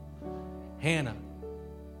Hannah.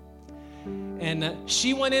 And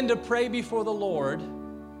she went in to pray before the Lord,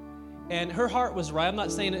 and her heart was right. I'm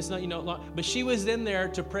not saying it's not, but she was in there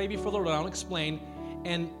to pray before the Lord. I'll explain.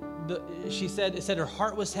 And she said, it said her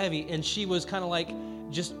heart was heavy, and she was kind of like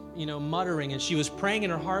just, muttering, and she was praying in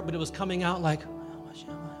her heart, but it was coming out like,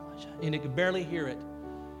 and it could barely hear it.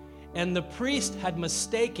 And the priest had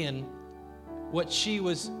mistaken what she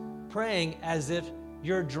was praying as if,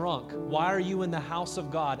 you're drunk. Why are you in the house of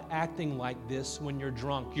God acting like this when you're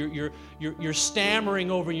drunk? You're stammering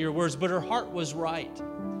over your words, but her heart was right.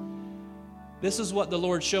 This is what the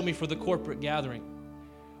Lord showed me for the corporate gathering.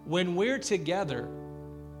 When we're together,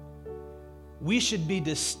 we should be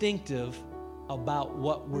distinctive about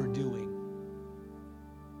what we're doing.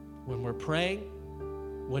 When we're praying,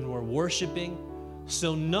 when we're worshiping,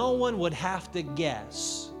 so no one would have to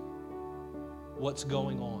guess what's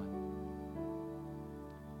going on.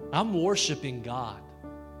 I'm worshiping God.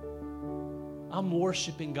 I'm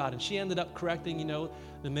worshiping God. And she ended up correcting,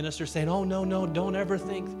 the minister, saying, oh, no, don't ever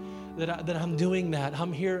think that I'm doing that.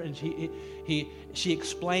 I'm here. And she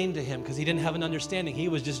explained to him, because he didn't have an understanding. He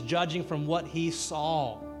was just judging from what he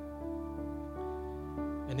saw.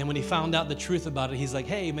 And then when he found out the truth about it, he's like,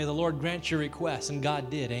 hey, may the Lord grant your request. And God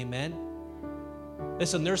did. Amen.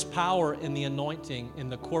 Listen, there's power in the anointing, in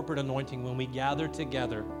the corporate anointing, when we gather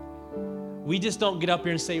together. We just don't get up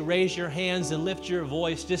here and say, raise your hands and lift your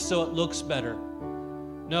voice just so it looks better.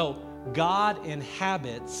 No, God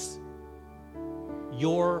inhabits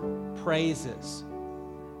your praises.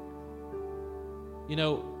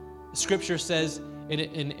 Scripture says, and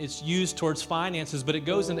it's used towards finances, but it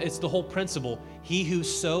goes in, it's the whole principle. He who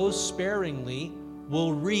sows sparingly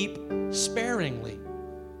will reap sparingly.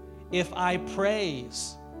 If I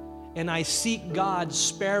praise and I seek God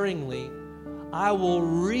sparingly, I will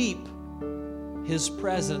reap His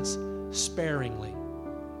presence sparingly.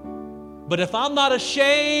 But if I'm not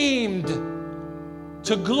ashamed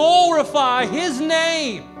to glorify His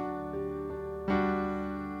name,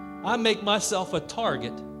 I make myself a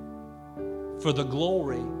target for the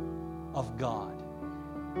glory of God.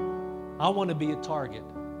 I want to be a target.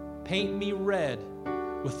 Paint me red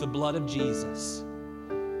with the blood of Jesus,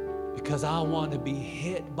 because I want to be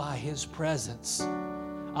hit by His presence.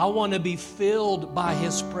 I want to be filled by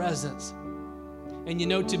His presence. And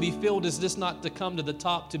to be filled is just not to come to the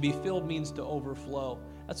top. To be filled means to overflow.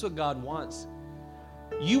 That's what God wants.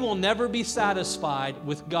 You will never be satisfied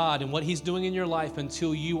with God and what He's doing in your life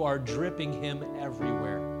until you are dripping Him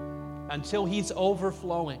everywhere, until He's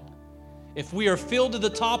overflowing. If we are filled to the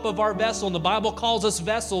top of our vessel, and the Bible calls us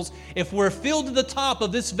vessels, if we're filled to the top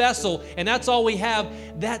of this vessel and that's all we have,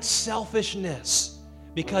 that's selfishness,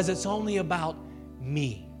 because it's only about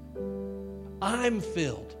me. I'm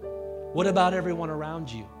filled. What about everyone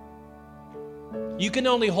around you? You can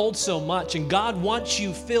only hold so much, and God wants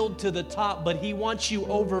you filled to the top, but He wants you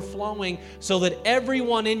overflowing so that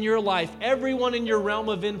everyone in your life, everyone in your realm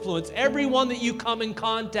of influence, everyone that you come in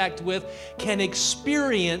contact with can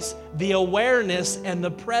experience the awareness and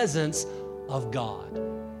the presence of God.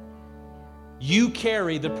 You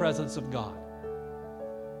carry the presence of God.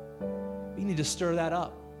 You need to stir that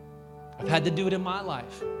up. I've had to do it in my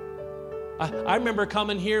life. I remember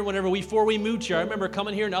coming here before we moved here, I remember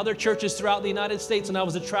coming here in other churches throughout the United States, and I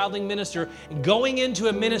was a traveling minister, and going into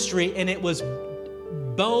a ministry, and it was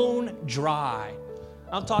bone dry.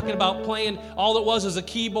 I'm talking about playing, all it was a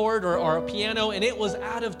keyboard or a piano, and it was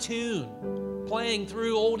out of tune, playing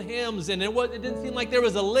through old hymns, and it didn't seem like there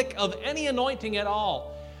was a lick of any anointing at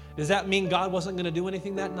all. Does that mean God wasn't going to do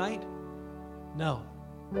anything that night? No.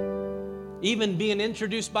 Even being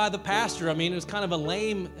introduced by the pastor, it was kind of a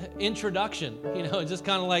lame introduction. Just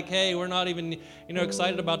kind of like, hey, we're not even,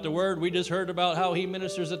 excited about the word. We just heard about how he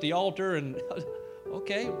ministers at the altar, and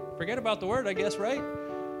okay, forget about the word, I guess, right?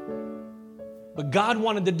 But God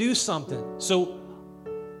wanted to do something. So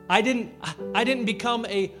I didn't become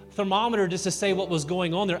a thermometer just to say what was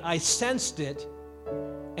going on there. I sensed it,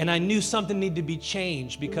 and I knew something needed to be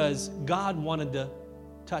changed because God wanted to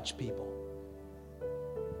touch people.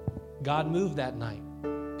 God moved that night.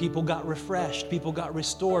 People got refreshed. People got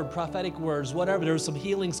restored. Prophetic words, whatever. There was some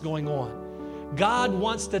healings going on. God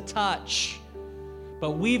wants to touch,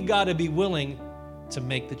 but we've got to be willing to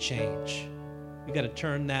make the change. We've got to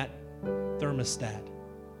turn that thermostat.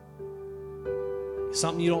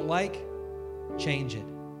 Something you don't like, change it.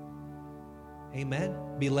 Amen?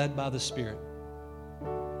 Be led by the Spirit.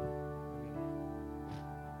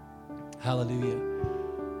 Hallelujah.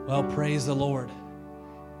 Well, praise the Lord.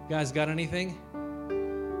 You guys got anything?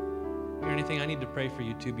 Hear anything? I need to pray for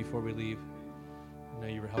you too before we leave. I know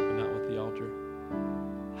you were helping out with the altar.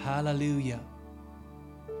 Hallelujah.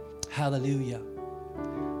 Hallelujah.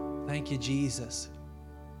 Thank you, Jesus.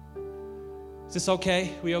 Is this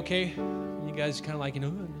okay? We okay? You guys kind of like,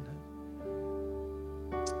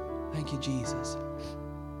 thank you, Jesus.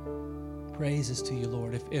 Praises to you,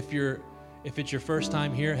 Lord. If it's your first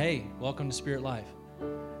time here, hey, welcome to Spirit Life.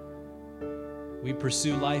 We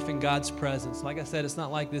pursue life in God's presence. Like I said, it's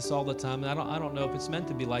not like this all the time. I don't know if it's meant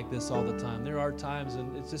to be like this all the time. There are times,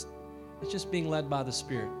 and it's just being led by the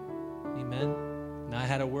Spirit. Amen. And I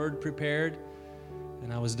had a word prepared,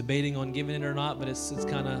 and I was debating on giving it or not, but it's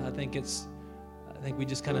kind of, I think we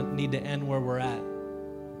just kind of need to end where we're at.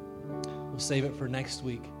 We'll save it for next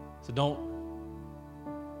week. So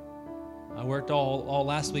I worked all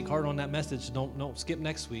last week hard on that message. Don't skip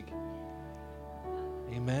next week.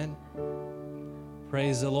 Amen.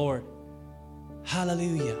 Praise the Lord.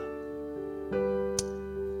 Hallelujah.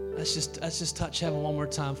 Let's just touch heaven one more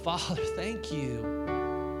time. Father, thank you.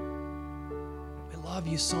 We love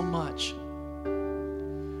you so much.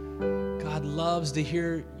 God loves to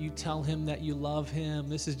hear you tell him that you love him.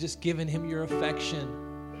 This is just giving him your affection.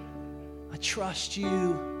 I trust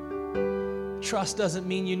you. Trust doesn't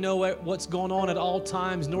mean you know what's going on at all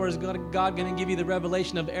times, nor is God going to give you the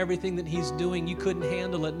revelation of everything that he's doing. You couldn't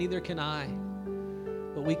handle it, neither can I.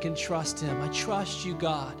 But we can trust him. I trust you,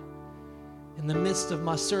 God, in the midst of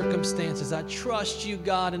my circumstances. I trust you,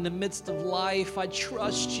 God, in the midst of life. I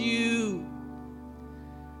trust you.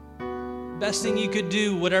 Best thing you could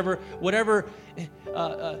do, whatever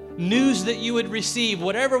news that you would receive,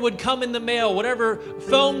 whatever would come in the mail, whatever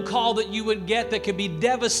phone call that you would get that could be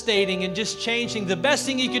devastating and just changing, the best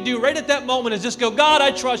thing you could do right at that moment is just go, God, I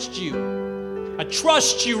trust you. I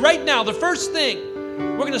trust you right now. The first thing,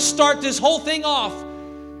 we're going to start this whole thing off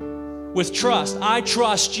with trust. I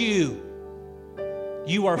trust you.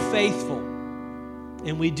 You are faithful.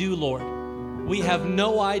 And we do, Lord. We have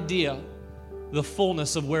no idea the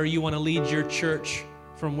fullness of where you want to lead your church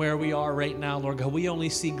from where we are right now, Lord God. We only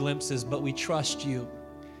see glimpses, but we trust you.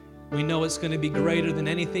 We know it's going to be greater than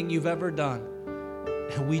anything you've ever done.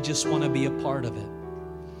 And we just want to be a part of it.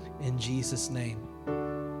 In Jesus' name.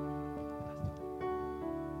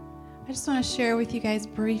 I just want to share with you guys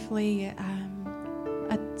briefly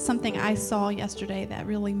something I saw yesterday that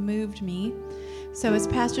really moved me. So as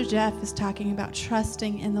Pastor Jeff is talking about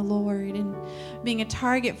trusting in the Lord and being a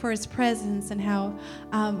target for his presence, and how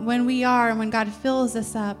when God fills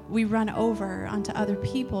us up, we run over onto other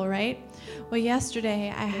people, right? Well, yesterday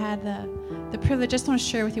I had the privilege. I just want to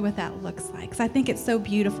share with you what that looks like, because I think it's so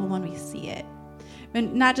beautiful when we see it.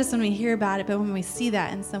 And not just when we hear about it, but when we see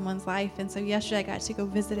that in someone's life. And so yesterday I got to go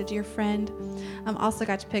visit a dear friend. Also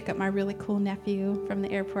got to pick up my really cool nephew from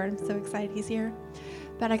the airport. I'm so excited he's here.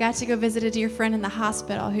 But I got to go visit a dear friend in the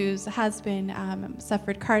hospital whose husband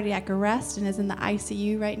suffered cardiac arrest and is in the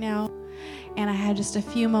ICU right now. And I had just a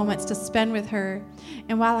few moments to spend with her.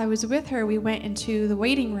 And while I was with her, we went into the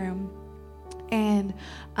waiting room. And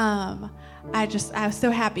I was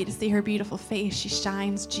so happy to see her beautiful face. She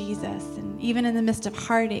shines Jesus. And even in the midst of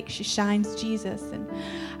heartache, she shines Jesus. And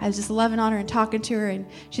I was just loving on her and talking to her. And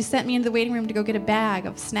she sent me into the waiting room to go get a bag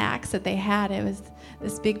of snacks that they had. It was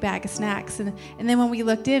this big bag of snacks. And then when we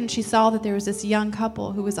looked in, she saw that there was this young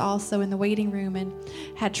couple who was also in the waiting room and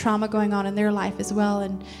had trauma going on in their life as well.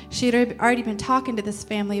 And she had already been talking to this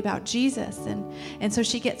family about Jesus. And so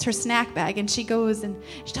she gets her snack bag and she goes and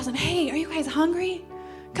she tells them, hey, are you guys hungry?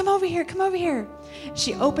 Come over here, come over here.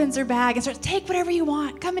 She opens her bag and starts, take whatever you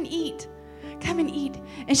want. Come and eat. Come and eat.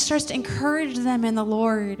 And she starts to encourage them in the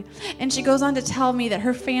Lord. And she goes on to tell me that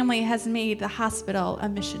her family has made the hospital a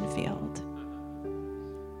mission field.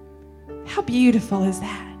 How beautiful is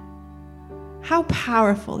that? How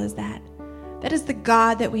powerful is that? That is the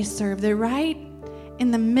God that we serve. That right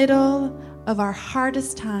in the middle of our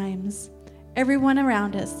hardest times, everyone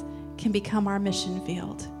around us can become our mission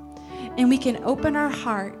field. And we can open our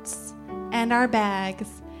hearts and our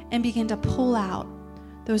bags and begin to pull out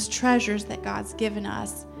those treasures that God's given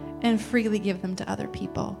us and freely give them to other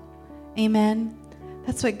people. Amen.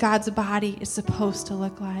 That's what God's body is supposed to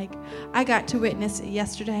look like. I got to witness it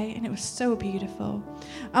yesterday, and it was so beautiful.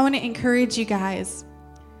 I want to encourage you guys.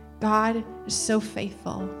 God is so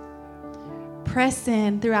faithful. Press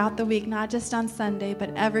in throughout the week, not just on Sunday,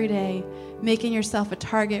 but every day, making yourself a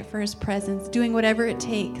target for his presence, doing whatever it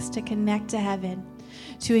takes to connect to heaven,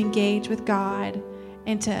 to engage with God,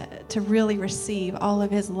 and to really receive all of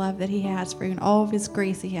his love that he has for you and all of his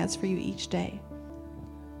grace he has for you each day.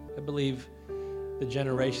 I believe the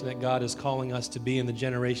generation that God is calling us to be and the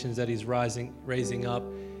generations that he's raising up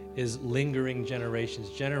is lingering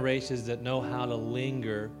generations that know how to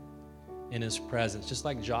linger in his presence, just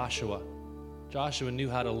like Joshua. Joshua knew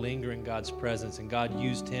how to linger in God's presence, and God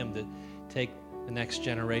used him to take the next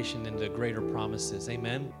generation into greater promises.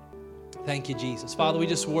 Amen. Thank you, Jesus. Father, we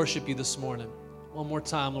just worship you this morning. One more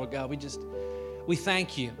time, Lord God, we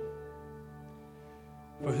thank you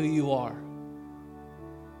for who you are.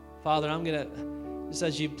 Father, I'm going to, just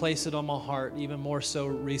as you place it on my heart, even more so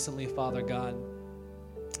recently, Father God,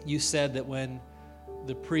 you said that when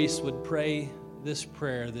the priest would pray this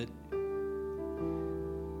prayer, that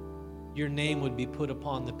your name would be put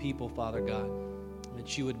upon the people, Father God,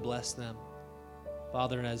 that you would bless them.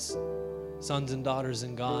 Father, and as sons and daughters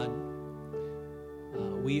in God,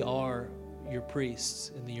 we are your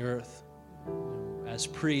priests in the earth. As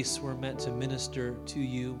priests, we're meant to minister to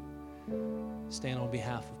you, stand on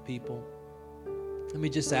behalf of people. Let me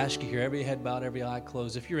just ask you here, every head bowed, every eye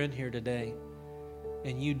closed, if you're in here today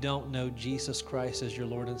and you don't know Jesus Christ as your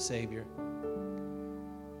Lord and Savior,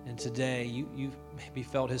 and today you've maybe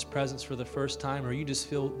felt his presence for the first time, or you just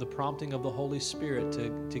feel the prompting of the Holy Spirit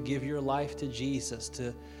to give your life to Jesus,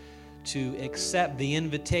 to accept the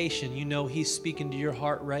invitation. You know he's speaking to your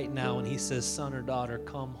heart right now, and he says, son or daughter,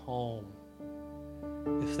 come home.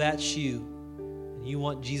 If that's you, and you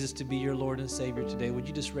want Jesus to be your Lord and Savior today, would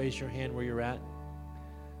you just raise your hand where you're at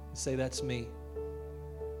and say, that's me.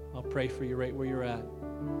 I'll pray for you right where you're at.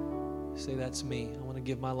 Say, that's me. I want to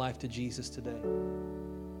give my life to Jesus today.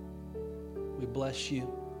 We bless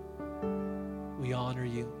you. We honor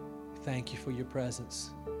you. Thank you for your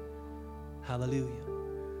presence. Hallelujah.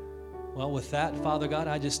 Well, with that, Father God,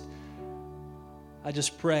 I just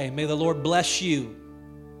pray, may the Lord bless you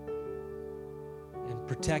and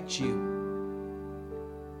protect you.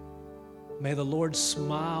 May the Lord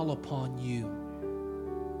smile upon you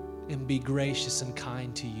and be gracious and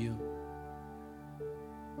kind to you.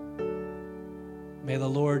 May the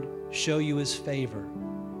Lord show you his favor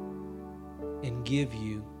and give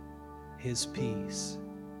you his peace.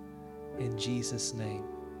 In Jesus' name,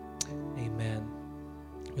 amen.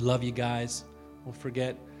 We love you guys. Don't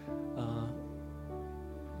forget,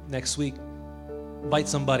 next week, invite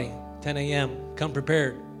somebody, 10 a.m. Come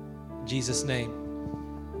prepared. In Jesus' name.